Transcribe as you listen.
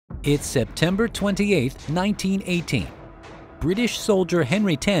It's September 28, 1918. British soldier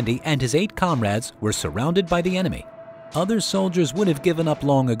Henry Tandy and his 8 comrades were surrounded by the enemy. Other soldiers would have given up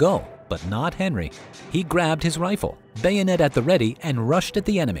long ago, but not Henry. He grabbed his rifle, bayonet at the ready, and rushed at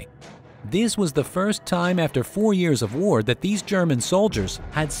the enemy. This was the first time after 4 years of war that these German soldiers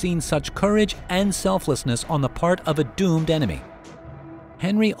had seen such courage and selflessness on the part of a doomed enemy.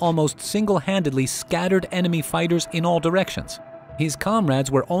 Henry almost single-handedly scattered enemy fighters in all directions. His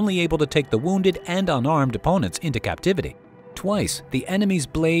comrades were only able to take the wounded and unarmed opponents into captivity. Twice, the enemy's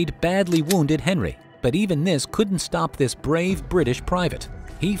blade badly wounded Henry, but even this couldn't stop this brave British private.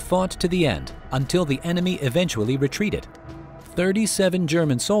 He fought to the end, until the enemy eventually retreated. 37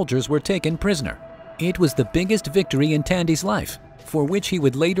 German soldiers were taken prisoner. It was the biggest victory in Tandy's life, for which he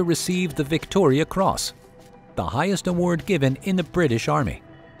would later receive the Victoria Cross, the highest award given in the British Army.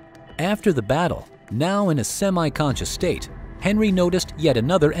 After the battle, now in a semi-conscious state, Henry noticed yet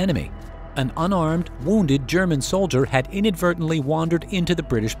another enemy. An unarmed, wounded German soldier had inadvertently wandered into the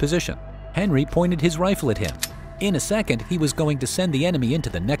British position. Henry pointed his rifle at him. In a second, he was going to send the enemy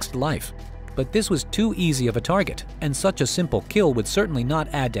into the next life. But this was too easy of a target, and such a simple kill would certainly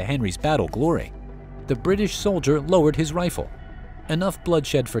not add to Henry's battle glory. The British soldier lowered his rifle. Enough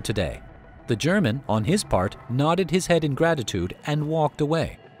bloodshed for today. The German, on his part, nodded his head in gratitude and walked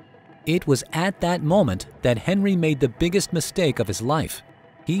away. It was at that moment that Henry made the biggest mistake of his life.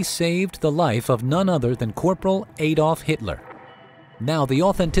 He saved the life of none other than Corporal Adolf Hitler. Now, the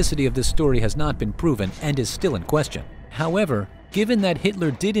authenticity of this story has not been proven and is still in question. However, given that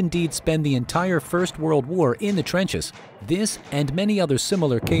Hitler did indeed spend the entire First World War in the trenches, this and many other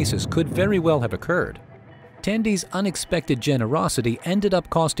similar cases could very well have occurred. Tandy's unexpected generosity ended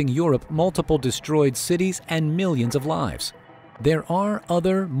up costing Europe multiple destroyed cities and millions of lives. There are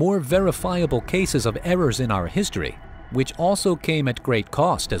other, more verifiable cases of errors in our history, which also came at great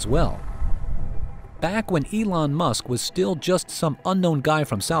cost as well. Back when Elon Musk was still just some unknown guy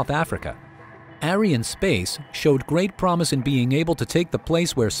from South Africa, Arianespace showed great promise in being able to take the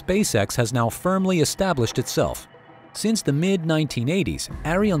place where SpaceX has now firmly established itself. Since the mid-1980s,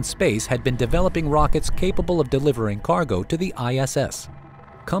 Arianespace had been developing rockets capable of delivering cargo to the ISS.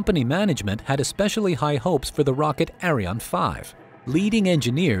 Company management had especially high hopes for the rocket Ariane 5. Leading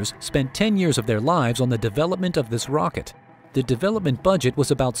engineers spent 10 years of their lives on the development of this rocket. The development budget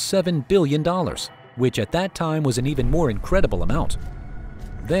was about $7 billion, which at that time was an even more incredible amount.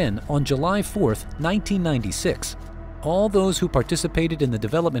 Then, on July 4, 1996, all those who participated in the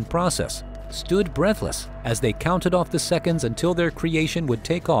development process stood breathless as they counted off the seconds until their creation would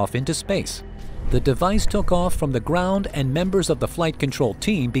take off into space. The device took off from the ground and members of the flight control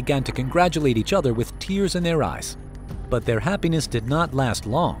team began to congratulate each other with tears in their eyes. But their happiness did not last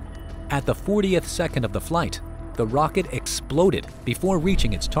long. At the 40th second of the flight, the rocket exploded before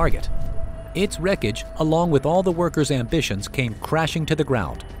reaching its target. Its wreckage, along with all the workers' ambitions, came crashing to the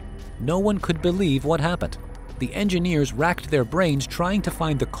ground. No one could believe what happened. The engineers racked their brains trying to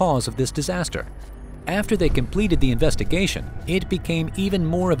find the cause of this disaster. After they completed the investigation, it became even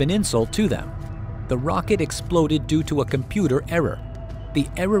more of an insult to them. The rocket exploded due to a computer error. The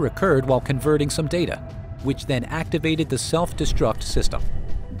error occurred while converting some data, which then activated the self-destruct system.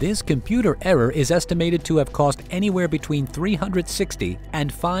 This computer error is estimated to have cost anywhere between $360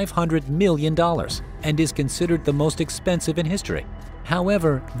 and $500 million and is considered the most expensive in history.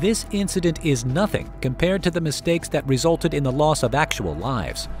 However, this incident is nothing compared to the mistakes that resulted in the loss of actual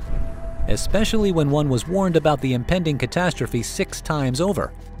lives, especially when one was warned about the impending catastrophe 6 times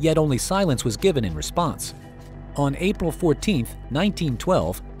over, yet only silence was given in response. On April 14,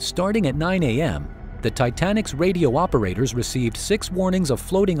 1912, starting at 9 a.m., the Titanic's radio operators received 6 warnings of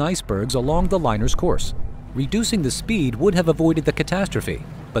floating icebergs along the liner's course. Reducing the speed would have avoided the catastrophe,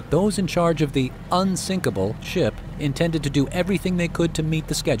 but those in charge of the unsinkable ship intended to do everything they could to meet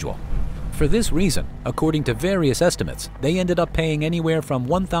the schedule. For this reason, according to various estimates, they ended up paying anywhere from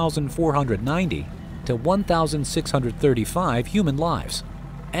 1,490 to 1,635 human lives.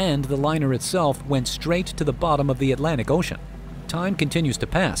 And the liner itself went straight to the bottom of the Atlantic Ocean. Time continues to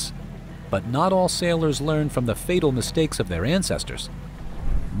pass, but not all sailors learn from the fatal mistakes of their ancestors.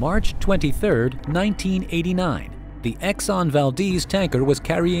 March 23, 1989, the Exxon Valdez tanker was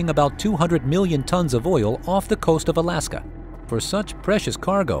carrying about 200 million tons of oil off the coast of Alaska. For such precious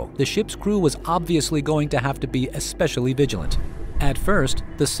cargo, the ship's crew was obviously going to have to be especially vigilant. At first,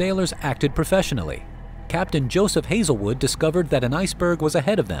 the sailors acted professionally. Captain Joseph Hazelwood discovered that an iceberg was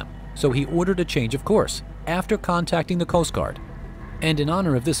ahead of them, so he ordered a change of course after contacting the Coast Guard. And in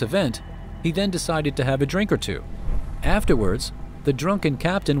honor of this event, he then decided to have a drink or two. Afterwards, the drunken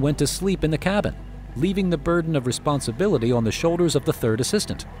captain went to sleep in the cabin. leaving the burden of responsibility on the shoulders of the third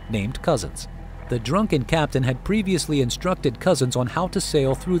assistant, named Cousins. The drunken captain had previously instructed Cousins on how to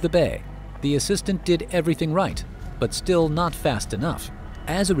sail through the bay. The assistant did everything right, but still not fast enough.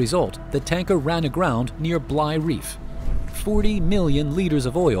 As a result, the tanker ran aground near Bligh Reef. 40 million liters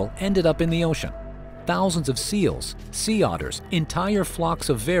of oil ended up in the ocean. Thousands of seals, sea otters, entire flocks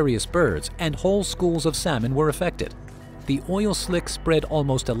of various birds, and whole schools of salmon were affected. The oil slick spread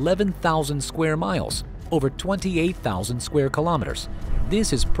almost 11,000 square miles, over 28,000 square kilometers.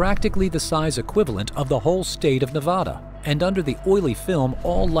 This is practically the size equivalent of the whole state of Nevada, and under the oily film,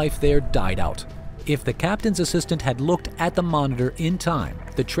 all life there died out. If the captain's assistant had looked at the monitor in time,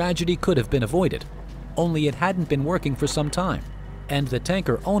 the tragedy could have been avoided. Only it hadn't been working for some time, and the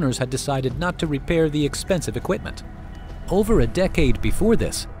tanker owners had decided not to repair the expensive equipment. Over a decade before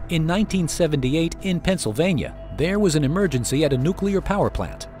this, in 1978 in Pennsylvania, there was an emergency at a nuclear power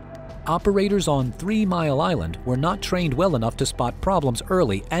plant. Operators on 3 Mile Island were not trained well enough to spot problems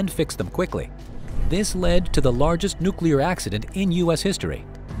early and fix them quickly. This led to the largest nuclear accident in U.S. history.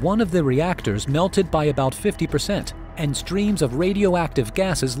 One of the reactors melted by about 50%, and streams of radioactive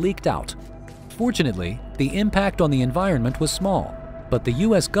gases leaked out. Fortunately, the impact on the environment was small, but the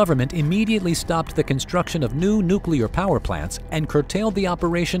U.S. government immediately stopped the construction of new nuclear power plants and curtailed the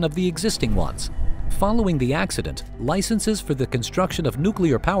operation of the existing ones. Following the accident, licenses for the construction of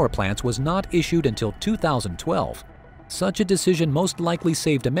nuclear power plants was not issued until 2012. Such a decision most likely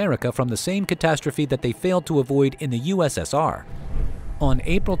saved America from the same catastrophe that they failed to avoid in the USSR. On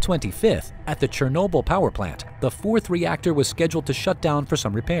April 25th, at the Chernobyl power plant, the fourth reactor was scheduled to shut down for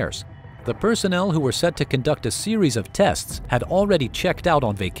some repairs. The personnel who were set to conduct a series of tests had already checked out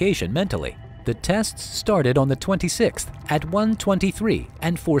on vacation mentally. The tests started on the 26th at 1:23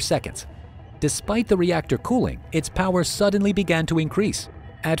 and 4 seconds. Despite the reactor cooling, its power suddenly began to increase.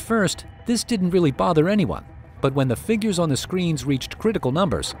 At first, this didn't really bother anyone, but when the figures on the screens reached critical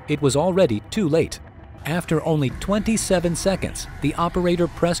numbers, it was already too late. After only 27 seconds, the operator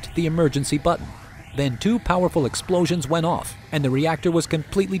pressed the emergency button. Then 2 powerful explosions went off, and the reactor was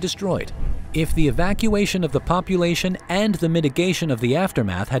completely destroyed. If the evacuation of the population and the mitigation of the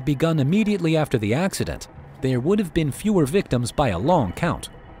aftermath had begun immediately after the accident, there would have been fewer victims by a long count.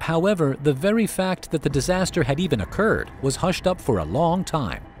 However, the very fact that the disaster had even occurred was hushed up for a long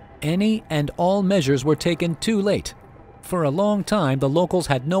time. Any and all measures were taken too late. For a long time, the locals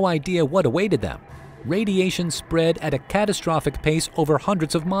had no idea what awaited them. Radiation spread at a catastrophic pace over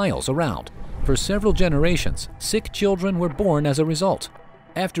hundreds of miles around. For several generations, sick children were born as a result.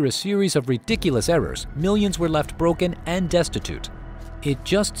 After a series of ridiculous errors, millions were left broken and destitute. It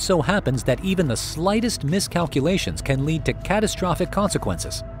just so happens that even the slightest miscalculations can lead to catastrophic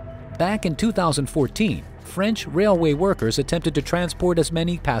consequences. Back in 2014, French railway workers attempted to transport as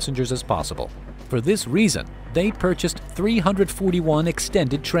many passengers as possible. For this reason, they purchased 341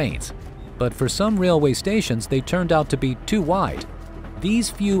 extended trains. But for some railway stations, they turned out to be too wide.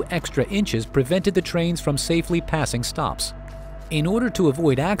 These few extra inches prevented the trains from safely passing stops. In order to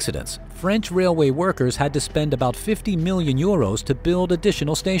avoid accidents, French railway workers had to spend about 50 million euros to build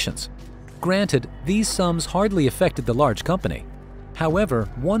additional stations. Granted, these sums hardly affected the large company. However,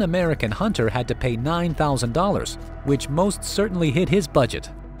 one American hunter had to pay $9,000, which most certainly hit his budget.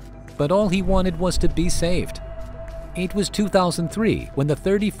 But all he wanted was to be saved. It was 2003 when the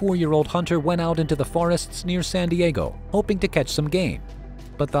 34-year-old hunter went out into the forests near San Diego, hoping to catch some game.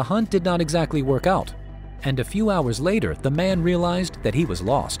 But the hunt did not exactly work out, and a few hours later, the man realized that he was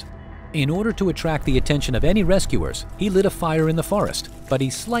lost. In order to attract the attention of any rescuers, he lit a fire in the forest, but he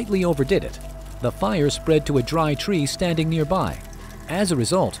slightly overdid it. The fire spread to a dry tree standing nearby. As a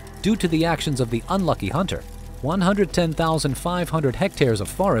result, due to the actions of the unlucky hunter, 110,500 hectares of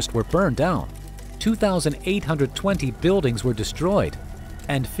forest were burned down. 2,820 buildings were destroyed,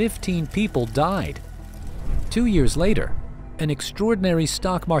 and 15 people died. 2 years later, an extraordinary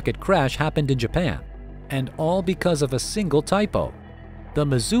stock market crash happened in Japan, and all because of a single typo. The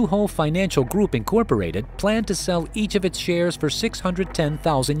Mizuho Financial Group Incorporated planned to sell each of its shares for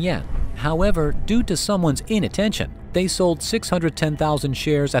 610,000 yen. However, due to someone's inattention, they sold 610,000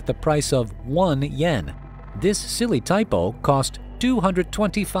 shares at the price of 1 yen. This silly typo cost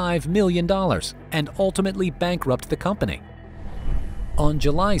 $225 million and ultimately bankrupted the company. On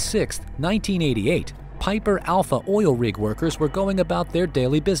July 6, 1988, Piper Alpha oil rig workers were going about their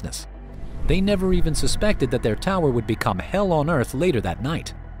daily business. They never even suspected that their tower would become hell on earth later that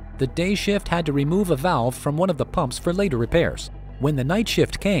night. The day shift had to remove a valve from one of the pumps for later repairs. When the night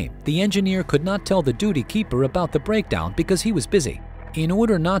shift came, the engineer could not tell the duty keeper about the breakdown because he was busy. In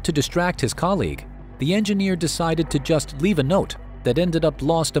order not to distract his colleague, the engineer decided to just leave a note. that ended up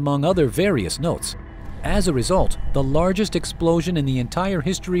lost among other various notes. As a result, the largest explosion in the entire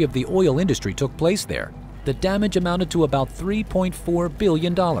history of the oil industry took place there. The damage amounted to about $3.4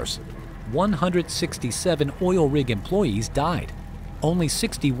 billion. 167 oil rig employees died. Only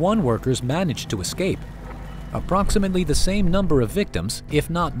 61 workers managed to escape. Approximately the same number of victims, if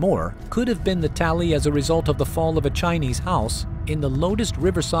not more, could have been the tally as a result of the fall of a Chinese house in the Lotus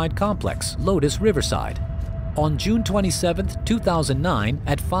Riverside complex, Lotus Riverside. On June 27, 2009,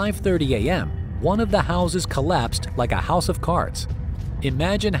 at 5:30 a.m., one of the houses collapsed like a house of cards.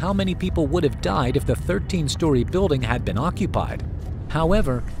 Imagine how many people would have died if the 13-story building had been occupied.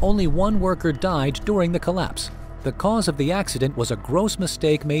 However, only one worker died during the collapse. The cause of the accident was a gross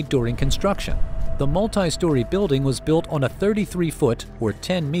mistake made during construction. The multi-story building was built on a 33-foot or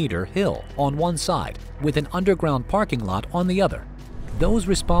 10-meter hill on one side, with an underground parking lot on the other. Those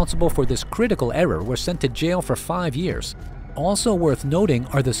responsible for this critical error were sent to jail for 5 years. Also worth noting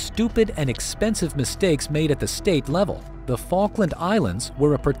are the stupid and expensive mistakes made at the state level. The Falkland Islands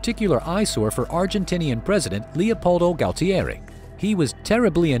were a particular eyesore for Argentinian President Leopoldo Galtieri. He was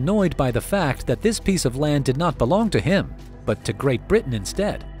terribly annoyed by the fact that this piece of land did not belong to him, but to Great Britain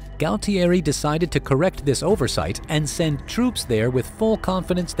instead. Galtieri decided to correct this oversight and send troops there with full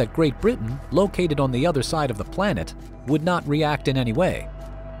confidence that Great Britain, located on the other side of the planet, would not react in any way.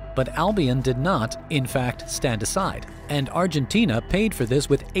 But Albion did not, in fact, stand aside, and Argentina paid for this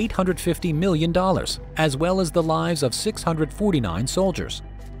with $850 million, as well as the lives of 649 soldiers.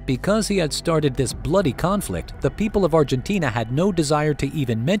 Because he had started this bloody conflict, the people of Argentina had no desire to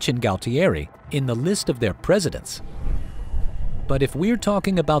even mention Galtieri in the list of their presidents. But if we're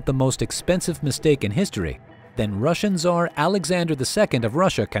talking about the most expensive mistake in history, then Russian Tsar Alexander II of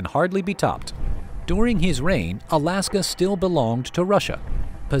Russia can hardly be topped. During his reign, Alaska still belonged to Russia.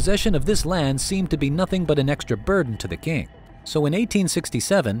 Possession of this land seemed to be nothing but an extra burden to the king. So in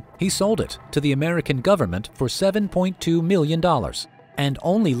 1867, he sold it to the American government for $7.2 million. And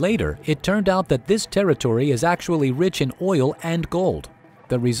only later, it turned out that this territory is actually rich in oil and gold,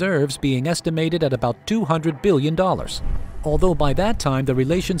 the reserves being estimated at about $200 billion. Although by that time the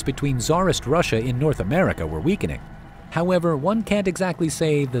relations between Tsarist Russia in North America were weakening. However, one can't exactly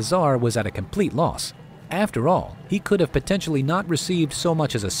say the Tsar was at a complete loss. After all, he could have potentially not received so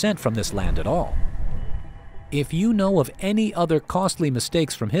much as a cent from this land at all. If you know of any other costly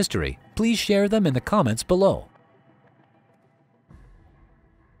mistakes from history, please share them in the comments below.